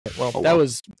Well, Oh,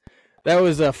 that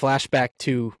was a flashback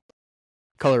to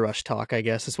Color Rush talk, I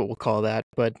guess is what we'll call that.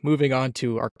 But moving on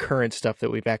to our current stuff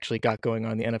that we've actually got going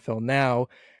on in the NFL now.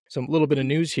 Some little bit of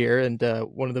news here, and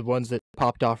one of the ones that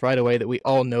popped off right away that we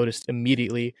all noticed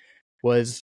immediately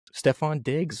was Stefon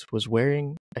Diggs was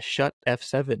wearing a Schutt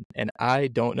F7, and I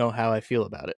don't know how I feel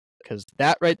about it, because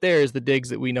that right there is the Diggs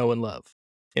that we know and love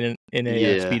in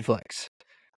a Speed Flex.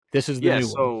 This is the new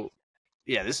one.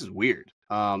 Yeah, this is weird.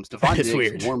 Stefon Diggs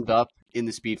weird. warmed up in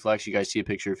the Speed Flex. You guys see a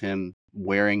picture of him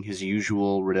wearing his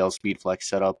usual Riddell Speed Flex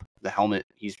setup, the helmet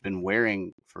he's been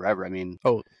wearing forever. I mean,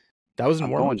 that was in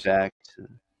warm-ups? Going back to...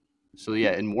 So,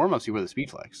 yeah, in warm-ups, he wore the Speed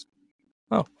Flex.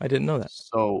 Oh, I didn't know that.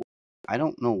 So, I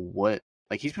don't know what...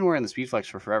 Like, he's been wearing the Speed Flex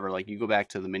for forever. Like, you go back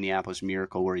to the Minneapolis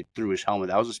Miracle where he threw his helmet.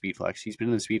 That was a Speed Flex. He's been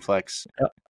in the Speed Flex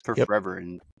for forever.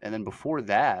 And then before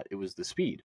that, it was the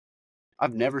Speed.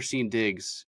 I've never seen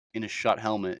Diggs in a Schutt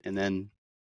helmet. And then,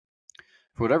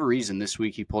 for whatever reason, this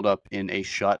week he pulled up in a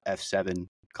Schutt F7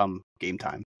 come game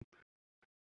time.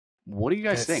 What do you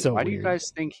guys think? Why do you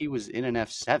guys think he was in an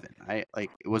F7?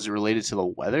 Was it related to the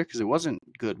weather? Because it wasn't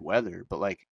good weather, but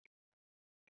like,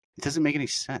 it doesn't make any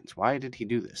sense. Why did he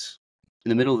do this in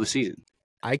the middle of the season?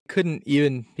 I couldn't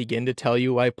even begin to tell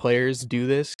you why players do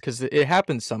this, because it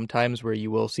happens sometimes where you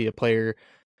will see a player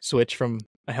switch from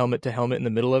a helmet to helmet in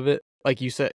the middle of it. Like you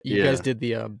said, you guys did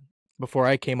the before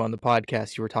I came on the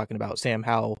podcast, you were talking about Sam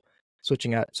Howell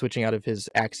switching out of his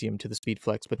Axiom to the Speed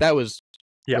Flex, but that was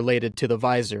related to the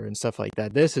visor and stuff like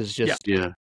that. This is just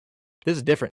this is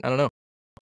different. I don't know.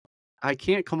 I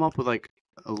can't come up with like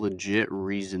a legit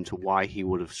reason to why he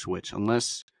would have switched,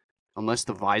 unless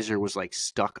the visor was like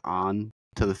stuck on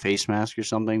to the face mask or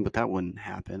something, but that wouldn't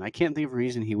happen. I can't think of a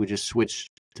reason he would just switch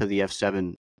to the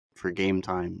F7 for game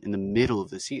time in the middle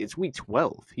of the season. It's week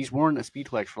 12. He's worn a Speed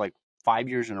Flex for like 5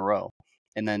 years in a row,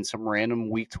 and then some random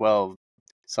week 12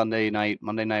 Sunday night,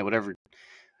 Monday night, whatever,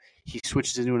 he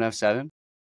switches into an F7.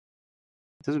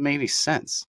 It doesn't make any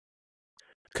sense.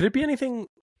 Could it be anything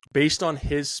based on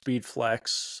his Speed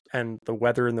Flex and the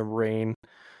weather and the rain,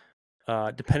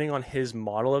 depending on his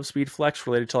model of Speed Flex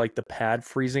related to like the pad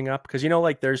freezing up? Because, you know,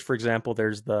 like there's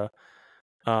the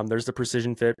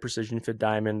Precision Fit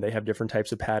Diamond. They have different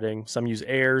types of padding. Some use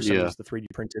air, some use the 3D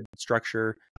printed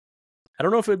structure. I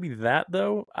don't know if it would be that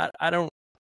though. I don't,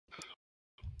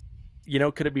 you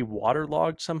know, could it be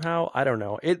waterlogged somehow? I don't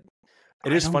know. It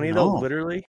is funny though,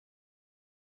 literally.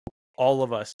 All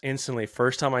of us instantly,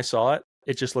 first time I saw it,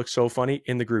 it just looked so funny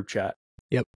in the group chat.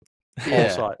 Yep. All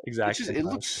saw it exactly. It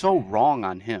looks so wrong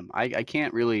on him. I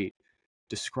can't really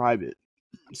describe it.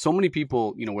 So many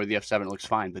people, you know, wear the F7, it looks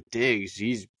fine, but Diggs,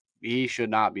 he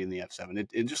should not be in the F7.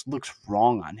 It just looks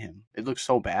wrong on him. It looks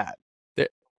so bad.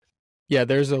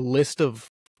 There's a list of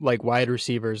like wide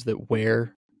receivers that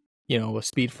wear, you know, a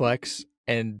Speed Flex,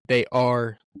 and they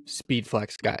are Speed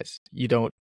Flex guys. You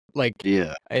don't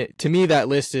to me, that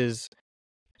list is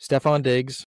Stefon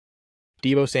Diggs,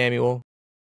 Deebo Samuel,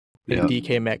 and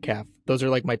DK Metcalf. Those are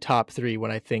like my top three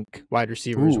when I think wide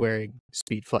receivers wearing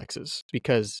Speed Flexes,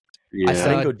 because I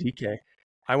didn't go DK.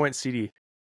 I went CD.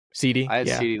 I had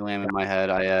CD Lamb in my head.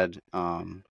 I had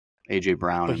AJ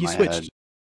Brown in my head.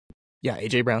 Yeah,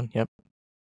 AJ Brown. Yep.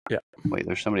 Yeah. Wait,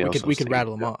 there's somebody else. We could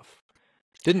rattle them off.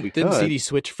 Didn't CD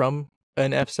switch from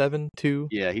an F7 to?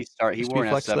 Yeah, he wore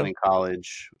an F7 in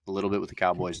college, a little bit with the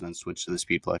Cowboys, and then switched to the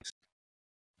Speed Flex.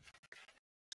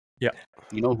 Yeah.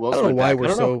 You know who else? I don't know why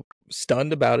we're so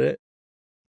stunned about it.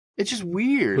 It's just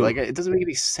weird. Like, it doesn't make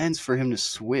any sense for him to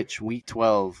switch week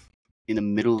 12 in the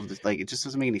middle of the, like, it just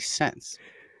doesn't make any sense.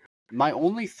 My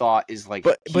only thought is like,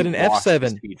 but an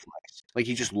F7 Speed Flex, like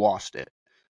he just lost it.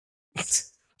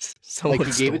 Someone like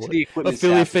he gave it to the equipment. A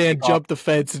Philly fan jumped the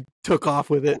fence and took off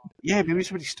with it. Yeah, maybe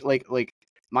somebody like.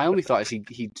 My only thought is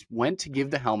he went to give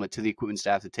the helmet to the equipment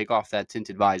staff to take off that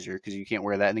tinted visor, because you can't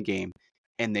wear that in the game,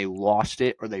 and they lost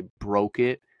it, or they broke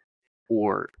it,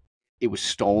 or it was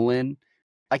stolen.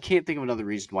 I can't think of another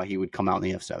reason why he would come out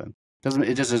in the F7.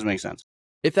 It just doesn't make sense.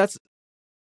 If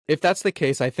that's the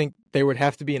case, I think there would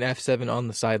have to be an F7 on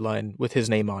the sideline with his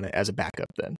name on it as a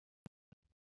backup then.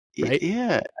 Right?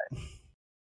 Yeah.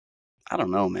 I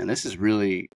don't know, man. This is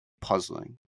really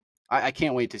puzzling. I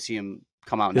can't wait to see him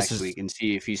come out next week and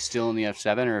see if he's still in the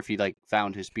F7 or if he like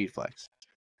found his Speed Flex.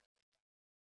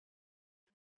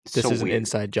 This is an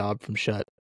inside job from Schutt.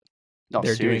 No,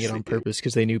 they're doing it on purpose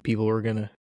because they knew people were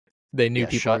gonna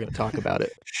talk about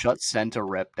it. Schutt sent a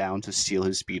rep down to steal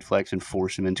his Speed Flex and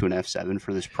force him into an F7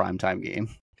 for this primetime game.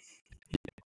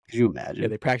 Could you imagine? Yeah,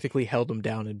 they practically held him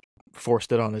down and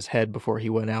forced it on his head before he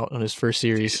went out on his first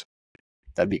series.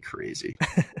 That'd be crazy.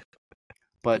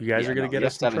 But you guys are going to get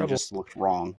us in trouble. Just looked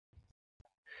wrong.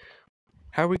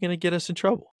 How are we going to get us in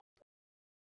trouble?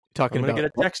 Talking I'm gonna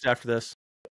about get a text after this.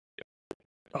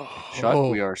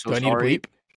 Shut. We are so do I need sorry. a bleep?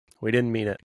 We didn't mean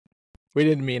it. We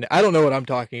didn't mean it. I don't know what I'm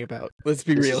talking about. Let's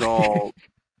be This real. is all.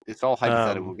 It's all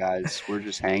hypothetical, guys. We're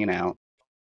just hanging out.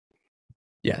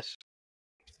 Yes.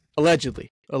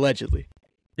 Allegedly.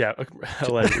 Yeah,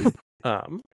 allegedly.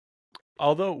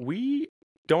 Although we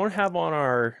don't have on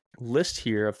our list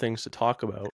here of things to talk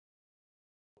about,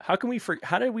 how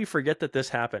did we forget that this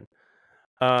happened?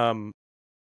 I'm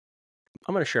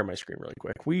going to share my screen really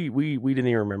quick. We didn't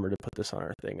even remember to put this on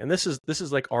our thing. And this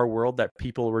is like our world that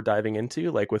people were diving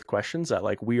into, like with questions that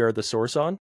like we are the source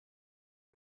on.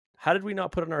 How did we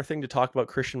not put on our thing to talk about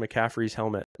Christian McCaffrey's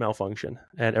helmet malfunction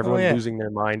and everyone losing their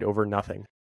mind over nothing?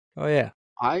 Oh yeah.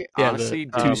 I honestly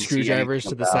the two screwdrivers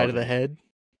to the side of the head.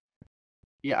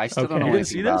 Yeah, I still don't know You didn't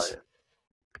anything see about this? it.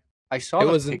 I saw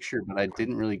the picture, but I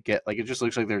didn't really get like it. Just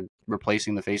looks like they're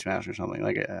replacing the face mask or something.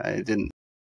 Like it didn't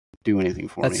do anything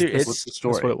for me. What's the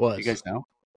story? That's what it was. You guys know?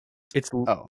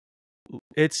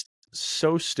 It's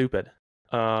so stupid.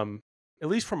 At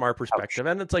least from our perspective,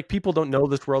 and it's like people don't know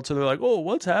this world, so they're like, "Oh,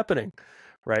 what's happening?"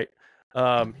 Right?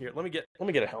 Here, let me get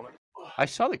a helmet. I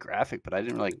saw the graphic, but I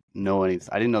didn't really know anything.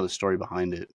 I didn't know the story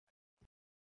behind it.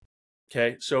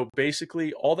 Okay, so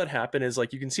basically, all that happened is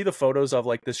like you can see the photos of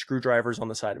like the screwdrivers on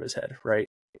the side of his head, right?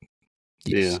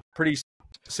 Yeah, pretty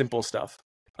simple stuff.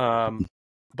 But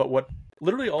what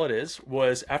literally all it is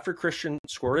was after Christian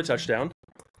scored a touchdown,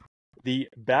 the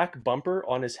back bumper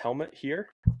on his helmet here.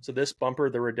 So this bumper,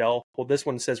 the Riddell, well, this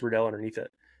one says Riddell underneath it.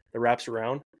 That wraps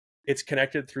around. It's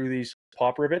connected through these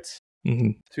pop rivets,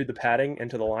 through the padding and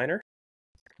to the liner.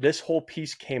 This whole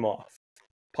piece came off.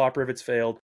 Pop rivets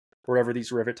failed, wherever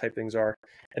these rivet type things are.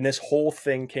 And this whole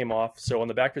thing came off. So on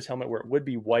the back of his helmet, where it would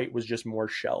be white, was just more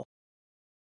shell.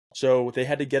 So they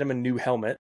had to get him a new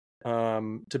helmet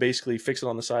to basically fix it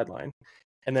on the sideline.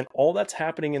 And then all that's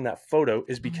happening in that photo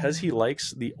is because he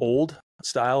likes the old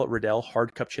style Riddell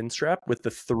hard cup chin strap with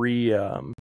the three.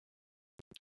 I'll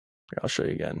show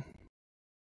you again.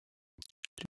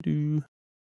 He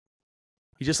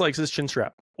just likes this chin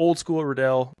strap. Old school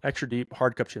Riddell, extra deep,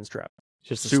 hard cup chin strap.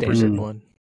 Just a super standard one.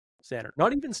 Standard.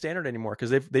 Not even standard anymore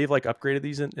because they've like upgraded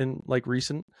these in like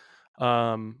recent.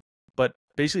 But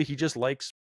basically he just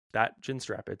likes that chin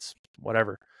strap. It's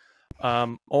whatever.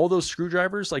 All those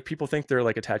screwdrivers, like people think they're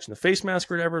like attaching the face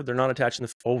mask or whatever. They're not attaching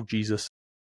the. Oh Jesus!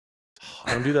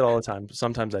 I don't do that all the time. But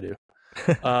sometimes I do.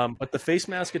 But the face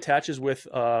mask attaches with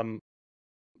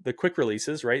the quick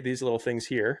releases, right? These little things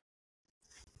here.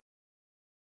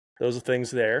 Those are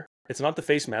things there. It's not the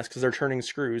face mask because they're turning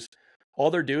screws.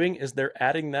 All they're doing is they're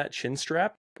adding that chin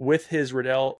strap with his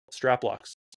Riddell strap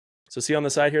locks. So see on the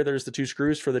side here, there's the two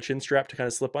screws for the chin strap to kind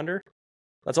of slip under.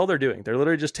 That's all they're doing. They're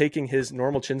literally just taking his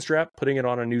normal chin strap, putting it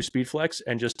on a new Speed Flex,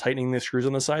 and just tightening the screws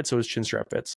on the side so his chin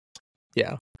strap fits.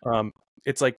 Yeah.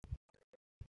 It's like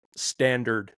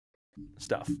standard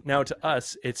stuff. Now to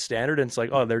us, it's standard, and it's like,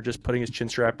 oh, they're just putting his chin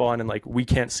strap on, and like we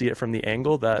can't see it from the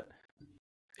angle that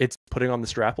it's putting on the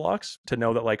strap locks to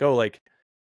know that like, oh, like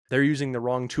they're using the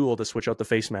wrong tool to switch out the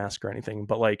face mask or anything.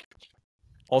 But like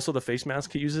also the face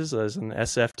mask he uses as an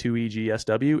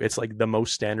SF2EGSW, it's like the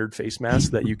most standard face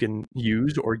mask that you can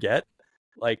use or get.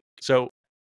 Like, so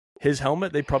his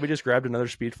helmet, they probably just grabbed another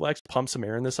Speed Flex, pumped some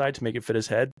air in the side to make it fit his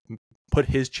head, put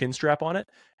his chin strap on it,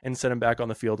 and sent him back on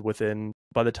the field within,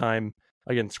 by the time,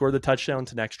 again, scored the touchdown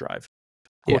to next drive.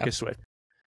 Quick as switch.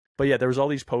 But yeah, there was all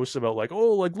these posts about like,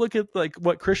 oh, like look at like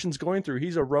what Christian's going through.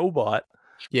 He's a robot.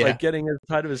 Yeah. Like getting his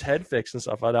side of his head fixed and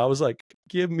stuff. And I was like,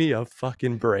 give me a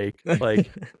fucking break.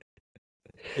 Like,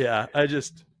 yeah,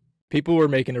 people were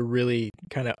making a really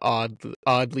kind of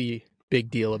oddly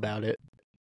big deal about it.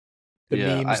 The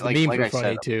memes were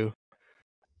funny too.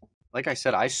 Like I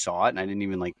said, I saw it and I didn't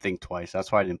even like think twice.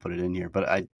 That's why I didn't put it in here.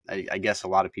 But I guess a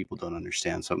lot of people don't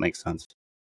understand, so it makes sense.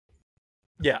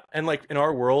 Yeah, and like in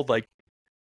our world, like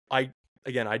I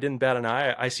didn't bat an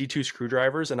eye. I see two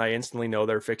screwdrivers and I instantly know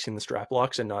they're fixing the strap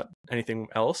locks and not anything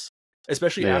else.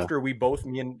 Especially after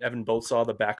me and Evan both saw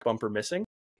the back bumper missing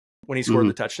when he scored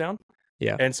the touchdown.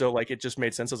 Yeah. And so like it just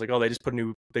made sense. I was like, oh,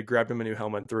 they grabbed him a new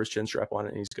helmet, threw his chin strap on it,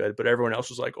 and he's good. But everyone else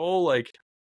was like, oh, like,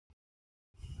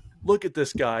 look at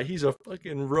this guy. He's a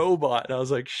fucking robot. And I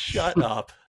was like, shut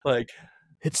up. Like,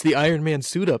 it's the Iron Man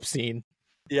suit up scene.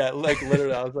 Yeah, like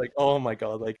literally I was like, oh my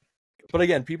God, like. But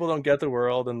again, people don't get the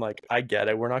world, and like I get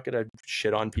it. We're not gonna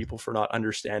shit on people for not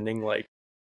understanding, like,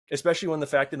 especially when the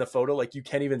fact in the photo, like you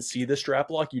can't even see the strap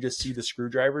lock, you just see the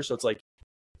screwdriver. So it's like,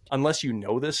 unless you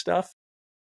know this stuff,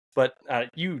 but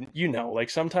you know, like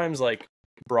sometimes like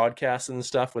broadcasts and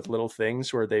stuff with little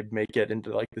things where they make it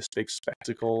into like this big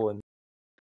spectacle, and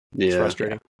it's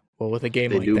frustrating. Well, with a game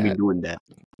They like do be that, doing that.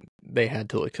 they had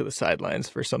to look to the sidelines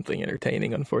for something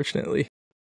entertaining, unfortunately.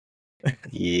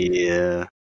 Yeah.